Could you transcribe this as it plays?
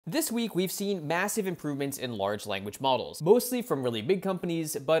This week, we've seen massive improvements in large language models, mostly from really big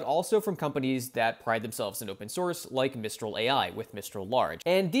companies, but also from companies that pride themselves in open source, like Mistral AI with Mistral Large.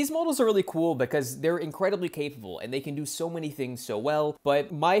 And these models are really cool because they're incredibly capable and they can do so many things so well.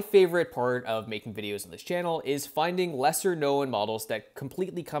 But my favorite part of making videos on this channel is finding lesser known models that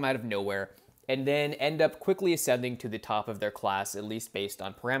completely come out of nowhere and then end up quickly ascending to the top of their class, at least based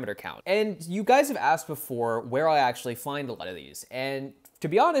on parameter count. And you guys have asked before where I actually find a lot of these, and to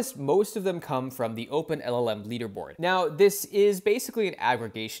be honest, most of them come from the Open LLM Leaderboard. Now, this is basically an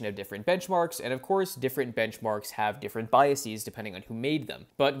aggregation of different benchmarks, and of course, different benchmarks have different biases depending on who made them.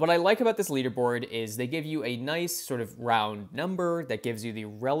 But what I like about this leaderboard is they give you a nice sort of round number that gives you the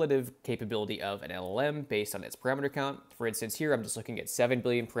relative capability of an LLM based on its parameter count. For instance, here I'm just looking at 7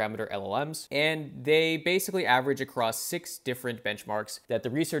 billion parameter LLMs, and they basically average across 6 different benchmarks that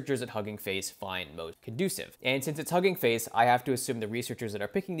the researchers at Hugging Face find most conducive. And since it's Hugging Face, I have to assume the researchers that are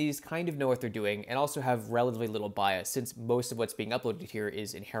picking these kind of know what they're doing and also have relatively little bias, since most of what's being uploaded here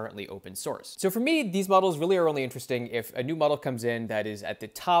is inherently open source. So for me, these models really are only interesting if a new model comes in that is at the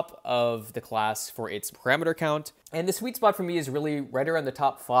top of the class for its parameter count. And the sweet spot for me is really right around the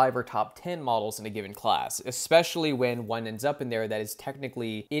top 5 or top 10 models in a given class, especially when one ends up in there that is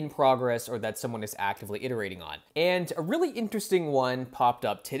technically in progress or that someone is actively iterating on. And a really interesting one popped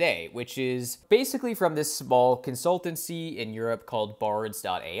up today, which is basically from this small consultancy in Europe called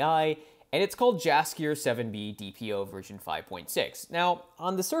bards.ai, and it's called Jaskier-7b-DPO version 5.6. Now,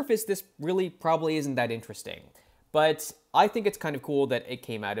 on the surface, this really probably isn't that interesting, but I think it's kind of cool that it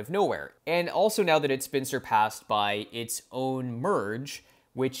came out of nowhere. And also now that it's been surpassed by its own merge,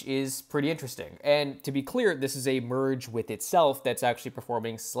 which is pretty interesting. And to be clear, this is a merge with itself that's actually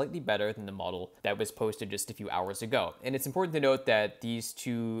performing slightly better than the model that was posted just a few hours ago. And it's important to note that these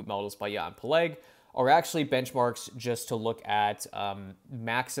two models by Jan Peleg are actually benchmarks just to look at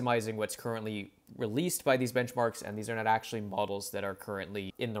maximizing what's currently released by these benchmarks, and these are not actually models that are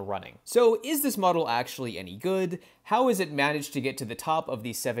currently in the running. So is this model actually any good? How has it managed to get to the top of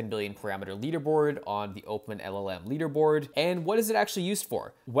the 7 billion parameter leaderboard on the Open LLM Leaderboard? And what is it actually used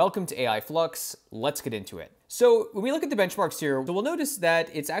for? Welcome to AI Flux. Let's get into it. So when we look at the benchmarks here, we'll notice that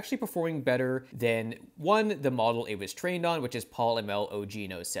it's actually performing better than the model it was trained on, which is PaulML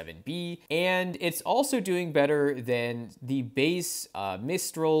OGNO7b, and it's also doing better than the base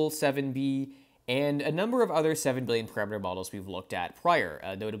Mistral 7b and a number of other 7 billion parameter models we've looked at prior,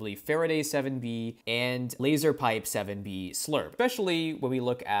 notably Faraday 7b and LaserPipe 7b Slurp, especially when we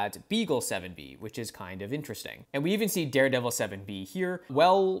look at Beagle 7b, which is kind of interesting. And we even see Daredevil 7b here,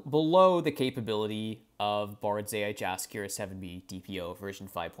 well below the capability of Bard's AI Jaskier-7b-DPO version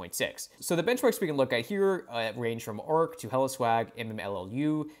 5.6. So the benchmarks we can look at here range from ARC to HelloSwag,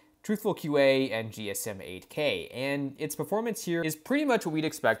 MMLLU, Truthful QA, and GSM-8K, and its performance here is pretty much what we'd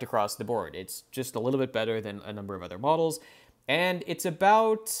expect across the board. It's just a little bit better than a number of other models, and it's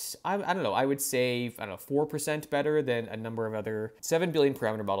about, I don't know, I would say, 4% better than a number of other 7 billion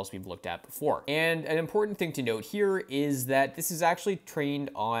parameter models we've looked at before. And an important thing to note here is that this is actually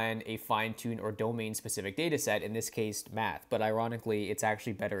trained on a fine-tuned or domain-specific data set, in this case, math. But ironically, it's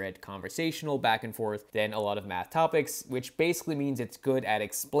actually better at conversational back and forth than a lot of math topics, which basically means it's good at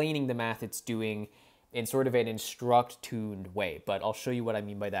explaining the math it's doing in sort of an instruct-tuned way, but I'll show you what I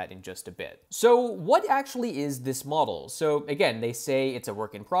mean by that in just a bit. So what actually is this model? So again, they say it's a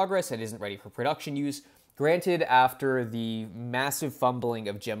work in progress and isn't ready for production use. Granted, after the massive fumbling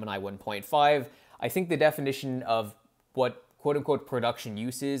of Gemini 1.5, I think the definition of what quote-unquote production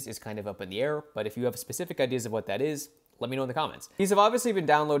use is kind of up in the air, but if you have specific ideas of what that is, let me know in the comments. These have obviously been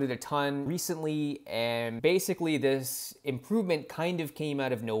downloaded a ton recently, and basically this improvement kind of came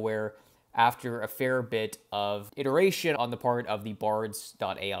out of nowhere after a fair bit of iteration on the part of the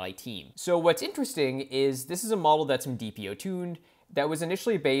bards.ai team. So what's interesting is this is a model that's been DPO tuned that was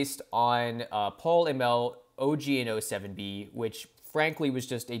initially based on PaulML OGNO7b, which frankly was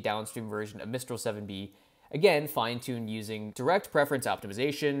just a downstream version of Mistral 7b, again, fine-tuned using direct preference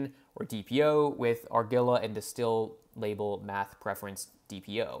optimization, or DPO, with Argilla and Distill label math preference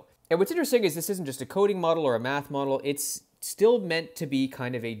DPO. And what's interesting is this isn't just a coding model or a math model, it's still meant to be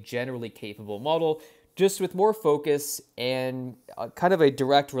kind of a generally capable model, just with more focus and kind of a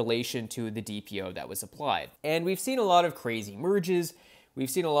direct relation to the DPO that was applied. And we've seen a lot of crazy merges. We've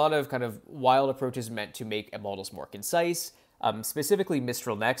seen a lot of kind of wild approaches meant to make models more concise. Specifically,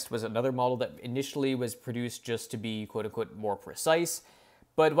 Mistral Next was another model that initially was produced just to be quote-unquote more precise.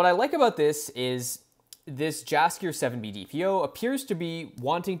 But what I like about this is this Jaskier-7b-DPO appears to be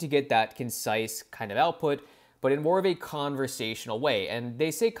wanting to get that concise kind of output, but in more of a conversational way. And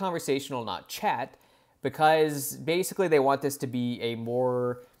they say conversational, not chat, because basically they want this to be a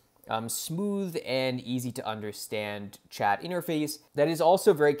more smooth and easy to understand chat interface that is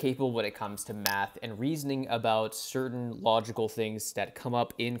also very capable when it comes to math and reasoning about certain logical things that come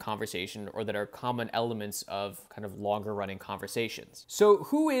up in conversation or that are common elements of kind of longer running conversations. So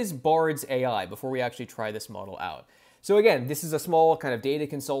who is Bard's AI before we actually try this model out? So again, this is a small kind of data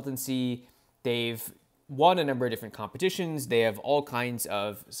consultancy. They've won a number of different competitions. They have all kinds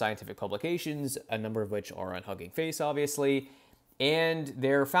of scientific publications, a number of which are on Hugging Face, obviously. And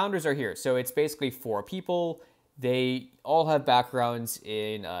their founders are here. So it's basically 4 people. They all have backgrounds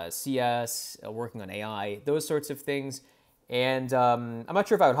in CS, working on AI, those sorts of things. And I'm not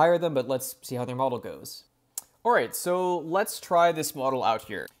sure if I would hire them, but let's see how their model goes. All right, so let's try this model out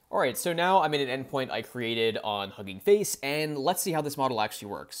here. All right, so now I'm in an endpoint I created on Hugging Face, and let's see how this model actually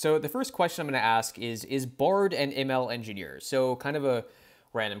works. So the first question I'm gonna ask is Bard an ML engineer? So kind of a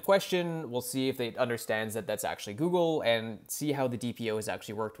random question. We'll see if it understands that that's actually Google and see how the DPO has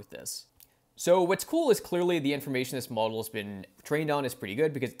actually worked with this. So what's cool is clearly the information this model has been trained on is pretty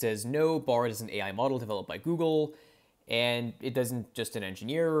good because it says no, Bard is an AI model developed by Google, and it doesn't just an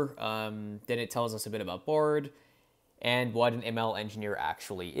engineer. Then it tells us a bit about Bard and what an ML engineer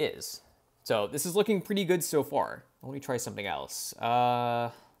actually is. So this is looking pretty good so far. Let me try something else.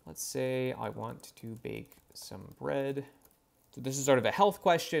 Let's say I want to bake some bread. So this is sort of a health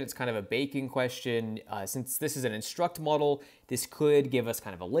question. It's kind of a baking question. Since this is an instruct model, this could give us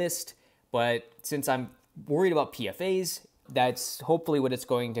kind of a list. But since I'm worried about PFAs, that's hopefully what it's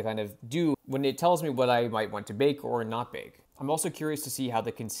going to kind of do when it tells me what I might want to bake or not bake. I'm also curious to see how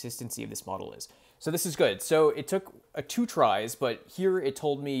the consistency of this model is. So this is good. So it took 2 tries, but here it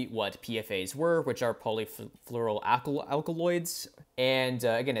told me what PFAs were, which are polyfluoroalkaloids. And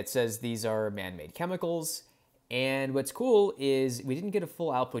again, it says these are man-made chemicals. And what's cool is we didn't get a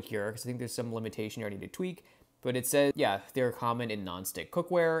full output here because I think there's some limitation here I need to tweak, but it says, yeah, they're common in non-stick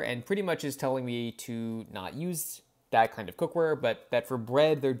cookware and pretty much is telling me to not use that kind of cookware, but that for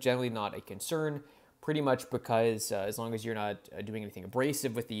bread, they're generally not a concern, pretty much because as long as you're not doing anything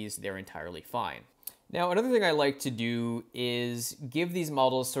abrasive with these, they're entirely fine. Now, another thing I like to do is give these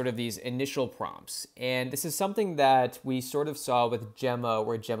models sort of these initial prompts. And this is something that we sort of saw with Gemma,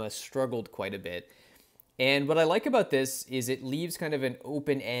 where Gemma struggled quite a bit. And what I like about this is it leaves kind of an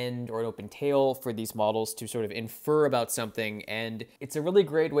open end or an open tail for these models to sort of infer about something. And it's a really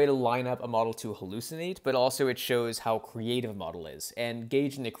great way to line up a model to hallucinate, but also it shows how creative a model is. And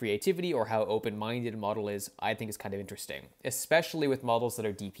gauging the creativity or how open-minded a model is, I think is kind of interesting, especially with models that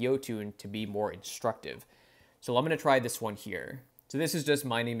are DPO tuned to be more instructive. So I'm going to try this one here. So this is just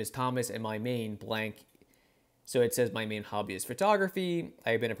my name is Thomas and my main blank. So it says my main hobby is photography.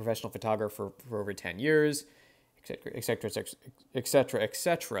 I've been a professional photographer for over 10 years, etc., etc.,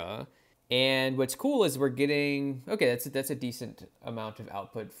 etc. And what's cool is we're getting, okay, that's a decent amount of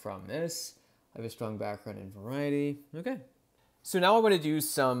output from this. I have a strong background in variety. Okay. So now I want to do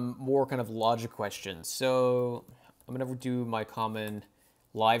some more kind of logic questions. So I'm going to do my common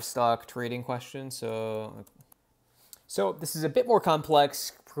livestock trading question. So this is a bit more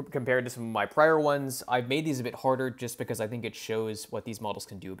complex compared to some of my prior ones. I've made these a bit harder just because I think it shows what these models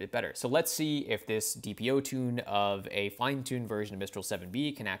can do a bit better. So let's see if this DPO tune of a fine-tuned version of Mistral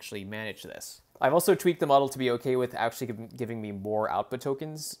 7b can actually manage this. I've also tweaked the model to be okay with actually giving me more output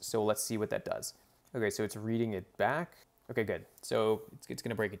tokens. So let's see what that does. Okay, so it's reading it back. Okay, good. So it's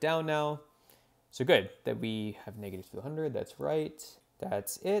gonna break it down now. So good that we have -200, that's right.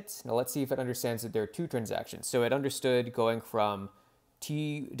 That's it. Now let's see if it understands that there are 2 transactions. So it understood going from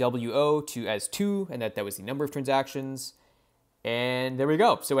TWO to as 2, and that was the number of transactions. And there we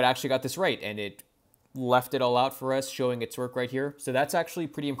go. So it actually got this right, and it left it all out for us, showing its work right here. So that's actually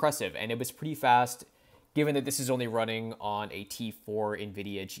pretty impressive, and it was pretty fast, given that this is only running on a T4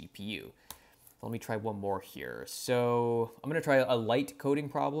 NVIDIA GPU. Let me try one more here. So I'm going to try a light coding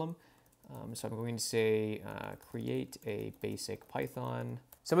problem. So I'm going to say create a basic Python.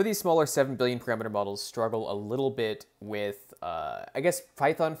 Some of these smaller 7 billion parameter models struggle a little bit with, I guess,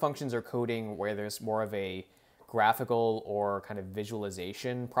 Python functions or coding where there's more of a graphical or kind of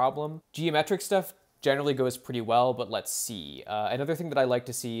visualization problem. Geometric stuff generally goes pretty well, but let's see. Another thing that I like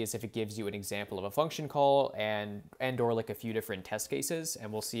to see is if it gives you an example of a function call and or like a few different test cases,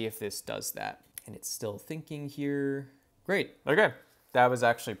 and we'll see if this does that. And it's still thinking here. Great, okay. That was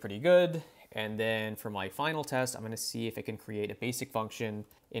actually pretty good. And then for my final test, I'm gonna see if it can create a basic function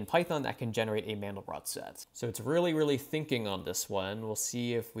in Python that can generate a Mandelbrot set. So it's really thinking on this one. We'll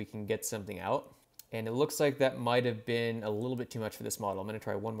see if we can get something out. And it looks like that might have been a little bit too much for this model. I'm gonna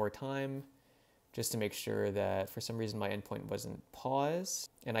try one more time just to make sure that for some reason my endpoint wasn't paused.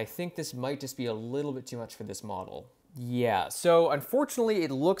 And I think this might just be a little bit too much for this model. Yeah, so unfortunately,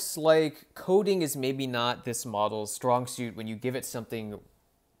 it looks like coding is maybe not this model's strong suit when you give it something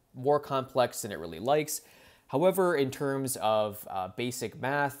more complex than it really likes. However, in terms of basic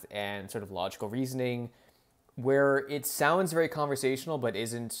math and sort of logical reasoning, where it sounds very conversational but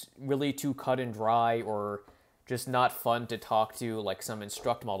isn't really too cut and dry or just not fun to talk to like some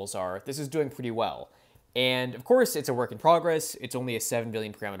instruct models are, this is doing pretty well. And of course, it's a work in progress. It's only a 7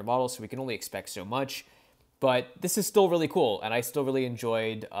 billion parameter model, so we can only expect so much. But this is still really cool, and I still really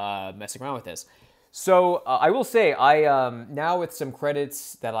enjoyed messing around with this. So I will say, now with some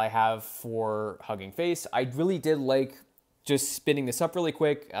credits that I have for Hugging Face, I really did like just spinning this up really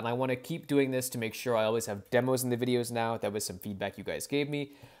quick, and I want to keep doing this to make sure I always have demos in the videos now. That was some feedback you guys gave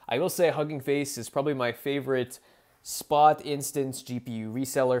me. I will say Hugging Face is probably my favorite spot instance GPU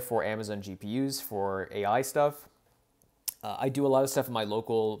reseller for Amazon GPUs for AI stuff. I do a lot of stuff in my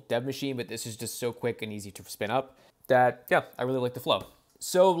local dev machine, but this is just so quick and easy to spin up that, yeah, I really like the flow.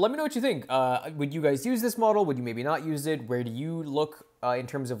 So let me know what you think. Would you guys use this model? Would you maybe not use it? Where do you look in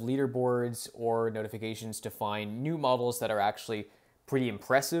terms of leaderboards or notifications to find new models that are actually pretty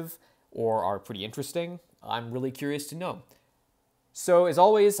impressive or are pretty interesting? I'm really curious to know. So as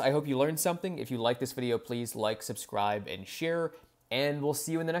always, I hope you learned something. If you like this video, please like, subscribe, and share, and we'll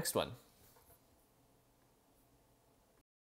see you in the next one.